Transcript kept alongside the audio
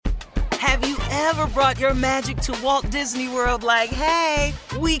Have you ever brought your magic to Walt Disney World like, hey,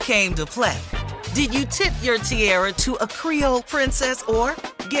 we came to play? Did you tip your tiara to a Creole princess or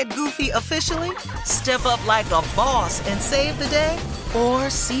get goofy officially? Step up like a boss and save the day? Or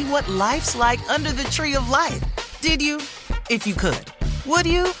see what life's like under the tree of life? Did you? If you could. Would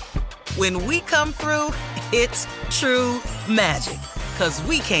you? When we come through, it's true magic. 'Cause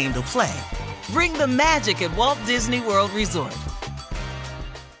we came to play. Bring the magic at Walt Disney World Resort.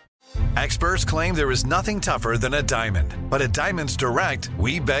 Experts claim there is nothing tougher than a diamond. But at Diamonds Direct,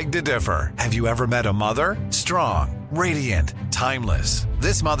 we beg to differ. Have you ever met a mother? Strong, radiant, timeless.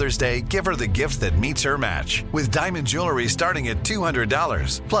 This Mother's Day, give her the gift that meets her match. With diamond jewelry starting at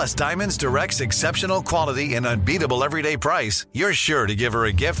 $200. Plus Diamonds Direct's exceptional quality and unbeatable everyday price, you're sure to give her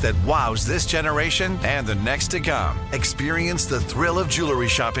a gift that wows this generation and the next to come. Experience the thrill of jewelry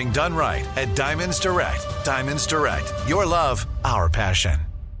shopping done right at Diamonds Direct. Diamonds Direct. Your love, our passion.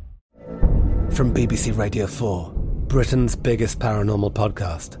 From BBC Radio 4, Britain's biggest paranormal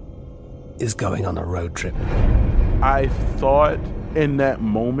podcast is going on a road trip. I thought in that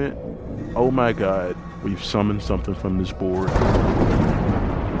moment, oh my God, we've summoned something from this board.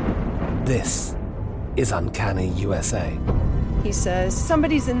 This is Uncanny USA. He says,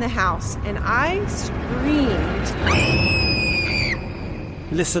 somebody's in the house, and I screamed.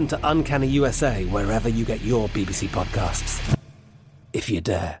 Listen to Uncanny USA wherever you get your BBC podcasts, if you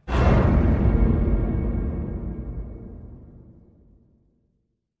dare.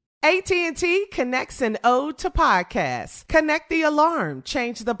 AT&T connects an ode to podcasts. Connect the alarm.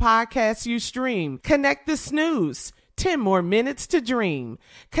 Change the podcast you stream. Connect the snooze. 10 more minutes to dream.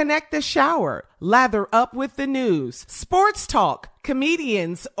 Connect the shower. Lather up with the news. Sports talk,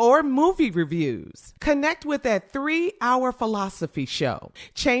 comedians, or movie reviews. Connect with that 3-hour philosophy show.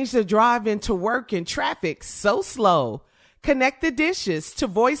 Change the drive into work in traffic so slow. Connect the dishes to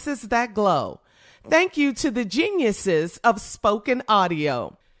voices that glow. Thank you to the geniuses of spoken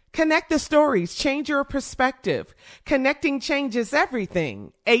audio. Connect the stories, change your perspective. Connecting changes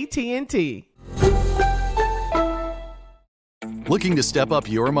everything. AT&T. Looking to step up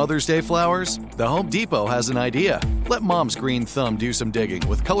your Mother's Day flowers? The Home Depot has an idea. Let Mom's green thumb do some digging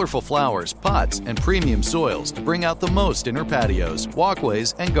with colorful flowers, pots, and premium soils to bring out the most in her patios,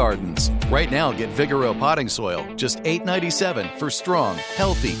 walkways, and gardens. Right now, get Vigoro potting soil, just $8.97 for strong,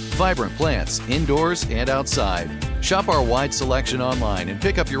 healthy, vibrant plants indoors and outside. Shop our wide selection online and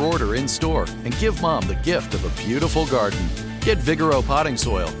pick up your order in-store and give Mom the gift of a beautiful garden. Get Vigoro potting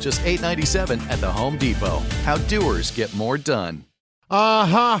soil, just $8.97 at the Home Depot. How doers get more done.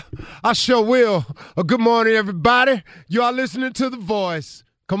 I sure will. Good morning, everybody. You are listening to The Voice.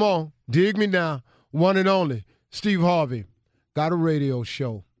 Come on, dig me now. One and only, Steve Harvey. Got a radio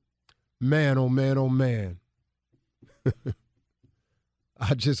show. Man, oh man, oh man. I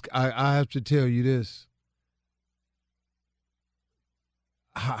have to tell you this.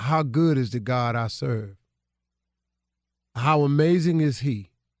 How good is the God I serve? How amazing is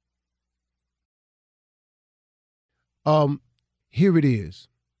he? Here it is.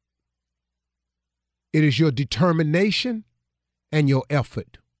 It is your determination and your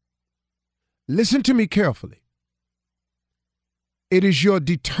effort. Listen to me carefully. It is your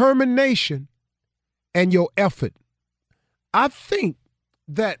determination and your effort. I think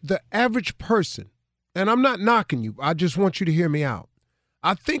that the average person, and I'm not knocking you, I just want you to hear me out.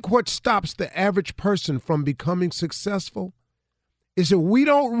 I think what stops the average person from becoming successful is that we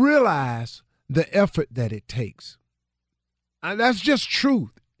don't realize the effort that it takes. And that's just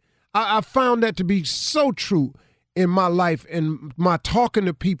truth. I found that to be so true in my life and my talking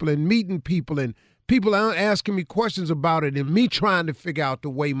to people and meeting people and people asking me questions about it and me trying to figure out the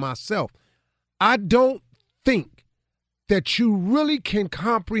way myself. I don't think that you really can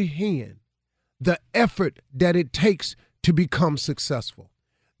comprehend the effort that it takes to become successful.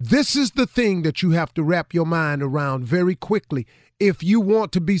 This is the thing that you have to wrap your mind around very quickly if you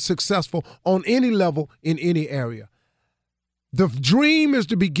want to be successful on any level in any area. The dream is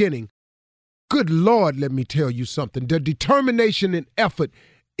the beginning. Good Lord, let me tell you something. The determination and effort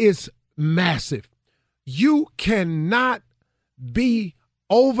is massive. You cannot be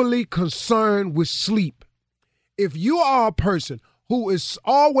overly concerned with sleep. If you are a person who is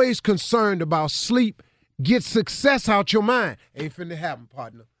always concerned about sleep, get success out your mind. Ain't finna happen,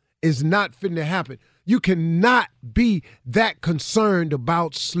 partner. It's not finna happen. You cannot be that concerned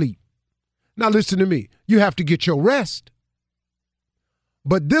about sleep. Now listen to me. You have to get your rest.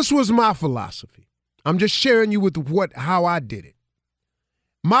 But this was my philosophy. I'm just sharing you with how I did it.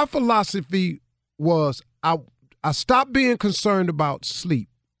 My philosophy was I stopped being concerned about sleep.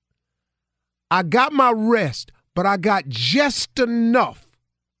 I got my rest, but I got just enough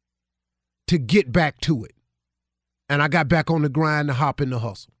to get back to it. And I got back on the grind to hop in the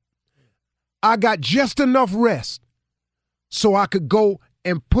hustle. I got just enough rest so I could go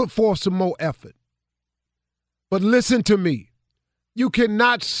and put forth some more effort. But listen to me. You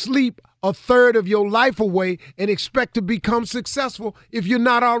cannot sleep a third of your life away and expect to become successful if you're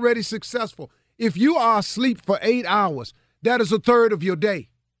not already successful. If you are asleep for 8 hours, that is a third of your day.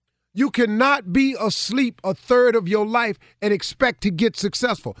 You cannot be asleep a third of your life and expect to get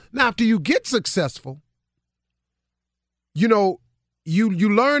successful. Now, after you get successful, you know, you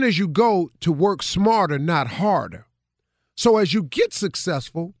learn as you go to work smarter, not harder. So as you get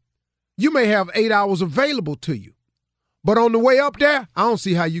successful, you may have 8 hours available to you. But on the way up there, I don't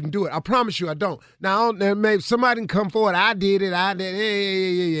see how you can do it. I promise you I don't. Now, maybe somebody can come forward. I did it.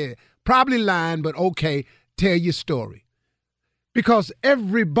 Yeah. Probably lying, but okay, tell your story. Because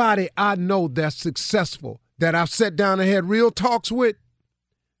everybody I know that's successful, that I've sat down and had real talks with,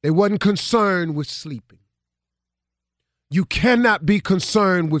 they wasn't concerned with sleeping. You cannot be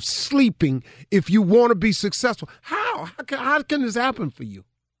concerned with sleeping if you want to be successful. How can this happen for you?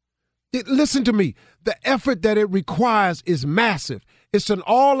 Listen to me. The effort that it requires is massive. It's an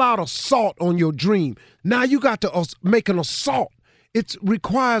all-out assault on your dream. Now you got to make an assault. It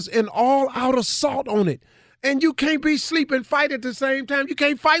requires an all-out assault on it. And you can't be sleep and fight at the same time. You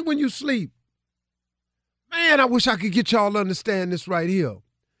can't fight when you sleep. Man, I wish I could get y'all to understand this right here.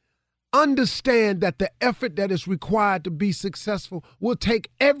 Understand that the effort that is required to be successful will take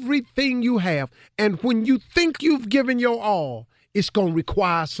everything you have. And when you think you've given your all, it's going to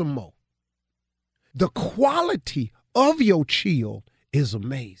require some more. The quality of your chill is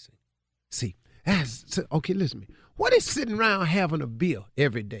amazing. See, okay, listen to me. What is sitting around having a beer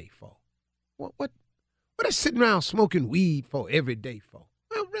every day for? What is sitting around smoking weed for every day for?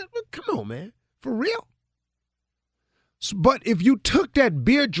 Well, come on, man. For real? But if you took that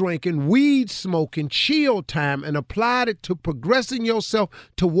beer drinking, weed smoking, chill time and applied it to progressing yourself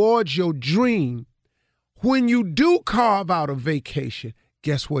towards your dream, when you do carve out a vacation,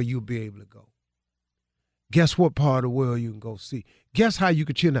 guess where you'll be able to go? Guess what part of the world you can go see? Guess how you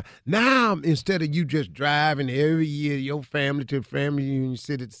can chill now? Now, instead of you just driving every year, your family to family reunion,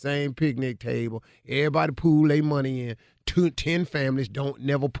 sit at the same picnic table, everybody pool their money in. 10 families don't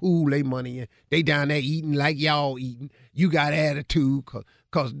never pool their money in. They down there eating like y'all eating. You got attitude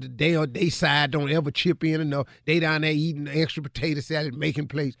because they side don't ever chip in enough. They down there eating extra potato salad, making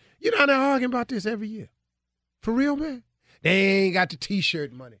plates. You down there arguing about this every year. For real, man? They ain't got the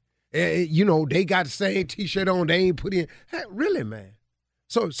T-shirt money. You know, they got the same T-shirt on. They ain't put in. Hey, really, man?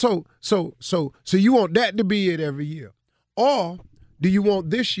 So you want that to be it every year? Or do you want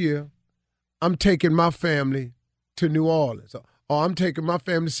this year, I'm taking my family to New Orleans, or I'm taking my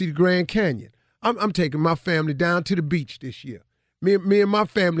family to see the Grand Canyon. I'm taking my family down to the beach this year. Me and my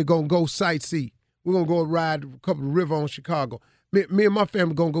family gonna go sightsee. We're gonna go ride a couple of rivers on Chicago. Me and my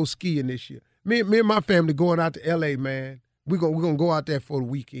family gonna go skiing this year. Me and my family going out to L.A., man. We're gonna go out there for the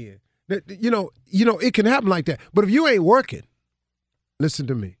weekend. You know, it can happen like that. But if you ain't working, listen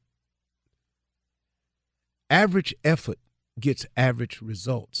to me. Average effort gets average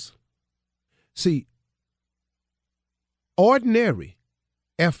results. See, ordinary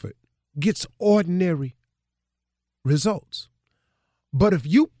effort gets ordinary results. But if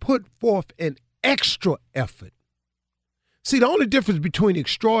you put forth an extra effort, see, the only difference between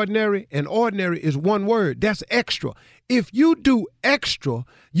extraordinary and ordinary is one word. That's extra. If you do extra,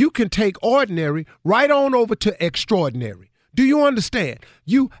 you can take ordinary right on over to extraordinary. Do you understand?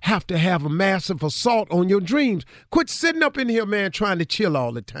 You have to have a massive assault on your dreams. Quit sitting up in here, man, trying to chill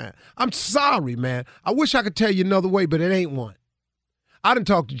all the time. I'm sorry, man. I wish I could tell you another way, but it ain't one. I done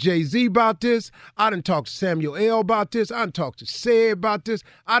talked to Jay-Z about this. I done talked to Samuel L. about this. I done talked to Sid about this.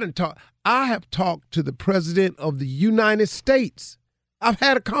 I have talked to the President of the United States. I've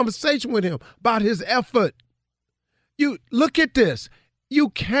had a conversation with him about his effort. You look at this. You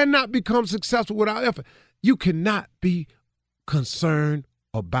cannot become successful without effort. You cannot be concerned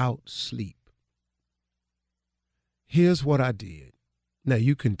about sleep. Here's what I did. Now,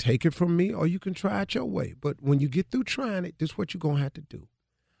 you can take it from me or you can try it your way. But when you get through trying it, this is what you're going to have to do.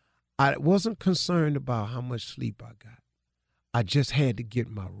 I wasn't concerned about how much sleep I got. I just had to get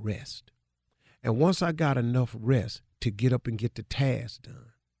my rest. And once I got enough rest to get up and get the task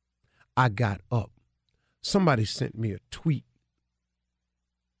done, I got up. Somebody sent me a tweet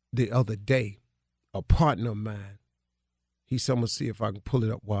the other day, a partner of mine. He said, I'm going to see if I can pull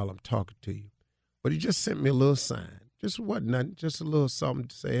it up while I'm talking to you. But he just sent me a little sign. Just wasn't nothing, just a little something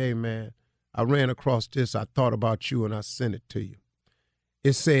to say, hey, man, I ran across this. I thought about you and I sent it to you.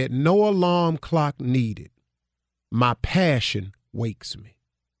 It said, no alarm clock needed. My passion wakes me.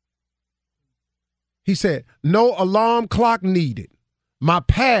 He said, no alarm clock needed. My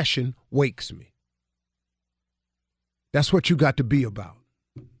passion wakes me. That's what you got to be about.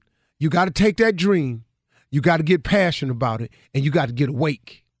 You got to take that dream. You got to get passionate about it, and you got to get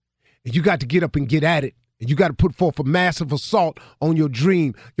awake. And you got to get up and get at it. And you got to put forth a massive assault on your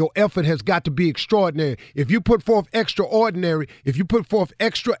dream. Your effort has got to be extraordinary. If you put forth extraordinary, if you put forth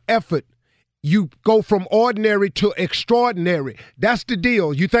extra effort, you go from ordinary to extraordinary. That's the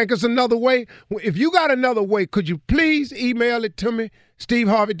deal. You think it's another way? If you got another way, could you please email it to me,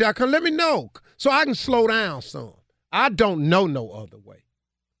 steveharvey.com? Let me know so I can slow down some. I don't know no other way.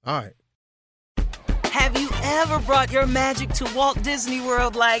 All right. Have you ever brought your magic to Walt Disney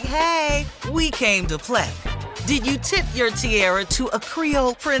World like, hey, we came to play? Did you tip your tiara to a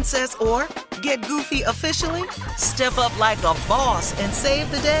Creole princess or get goofy officially? Step up like a boss and save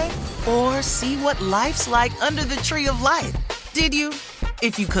the day? Or see what life's like under the tree of life? Did you?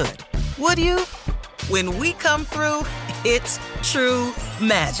 If you could. Would you? When we come through, it's true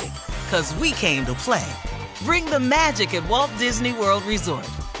magic. 'Cause we came to play. Bring the magic at Walt Disney World Resort.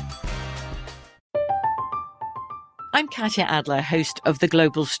 I'm Katya Adler, host of The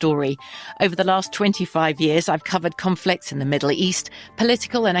Global Story. Over the last 25 years, I've covered conflicts in the Middle East,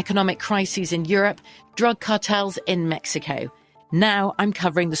 political and economic crises in Europe, drug cartels in Mexico. Now I'm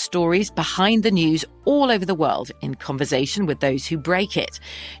covering the stories behind the news all over the world in conversation with those who break it.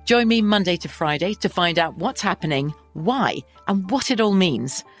 Join me Monday to Friday to find out what's happening, why, and what it all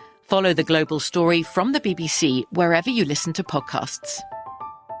means. Follow The Global Story from the BBC wherever you listen to podcasts.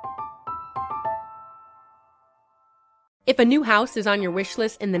 If a new house is on your wish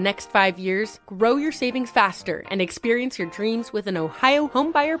list in the next 5 years, grow your savings faster and experience your dreams with an Ohio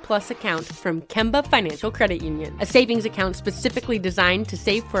Homebuyer Plus account from Kemba Financial Credit Union. A savings account specifically designed to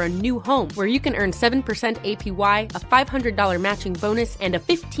save for a new home where you can earn 7% APY, a $500 matching bonus, and a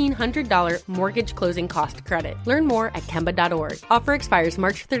 $1,500 mortgage closing cost credit. Learn more at Kemba.org. Offer expires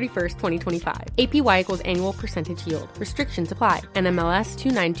March 31st, 2025. APY equals annual percentage yield. Restrictions apply. NMLS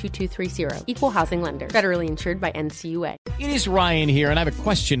 292230. Equal housing lender. Federally insured by NCUA. It is Ryan here, and I have a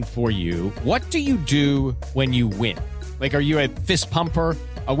question for you. What do you do when you win? Like, are you a fist pumper,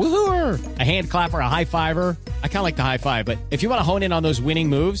 a woo-hooer, a hand clapper, a high fiver? I kind of like the high five, but if you want to hone in on those winning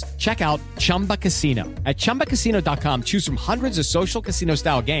moves, check out Chumba Casino. At ChumbaCasino.com, choose from hundreds of social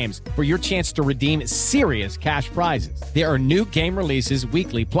casino-style games for your chance to redeem serious cash prizes. There are new game releases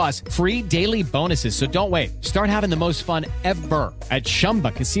weekly, plus free daily bonuses. So don't wait. Start having the most fun ever at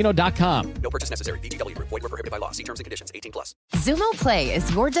ChumbaCasino.com. No purchase necessary. VGW. Void where prohibited by law. See terms and conditions. 18+. Xumo Play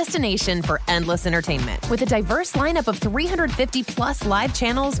is your destination for endless entertainment. With a diverse lineup of 350-plus live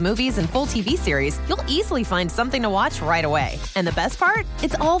channels, movies, and full TV series, you'll easily find something to watch right away. And the best part?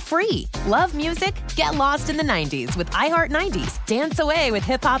 It's all free. Love music? Get lost in the 90s with iHeart 90s. Dance away with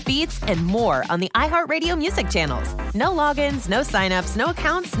hip-hop beats and more on the iHeartRadio music channels. No logins, no signups, no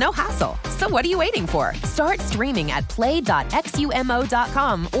accounts, no hassle. So what are you waiting for? Start streaming at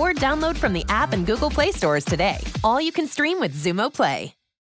play.xumo.com or download from the app and Google Play stores today. All you can stream with Xumo Play.